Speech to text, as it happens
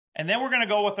And then we're going to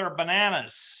go with our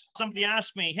bananas. Somebody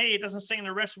asked me, hey, it doesn't say in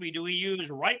the recipe, do we use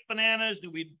ripe bananas?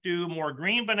 Do we do more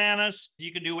green bananas?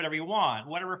 You can do whatever you want,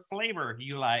 whatever flavor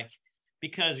you like,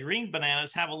 because green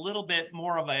bananas have a little bit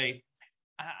more of a,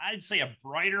 I'd say a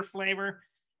brighter flavor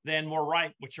than more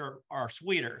ripe, which are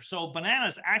sweeter. So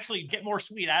bananas actually get more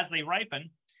sweet as they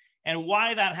ripen. And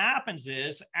why that happens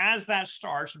is as that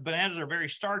starch, bananas are very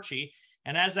starchy,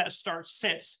 and as that starch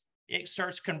sits, it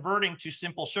starts converting to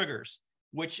simple sugars,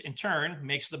 which in turn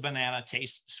makes the banana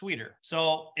taste sweeter.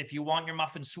 So if you want your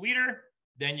muffins sweeter,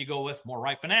 then you go with more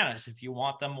ripe bananas. If you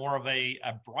want them more of a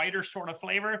brighter sort of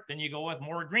flavor, then you go with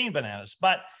more green bananas.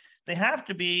 But they have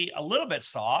to be a little bit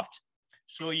soft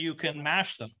so you can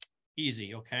mash them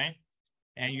easy, okay?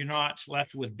 And you're not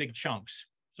left with big chunks.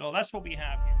 So that's what we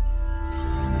have here.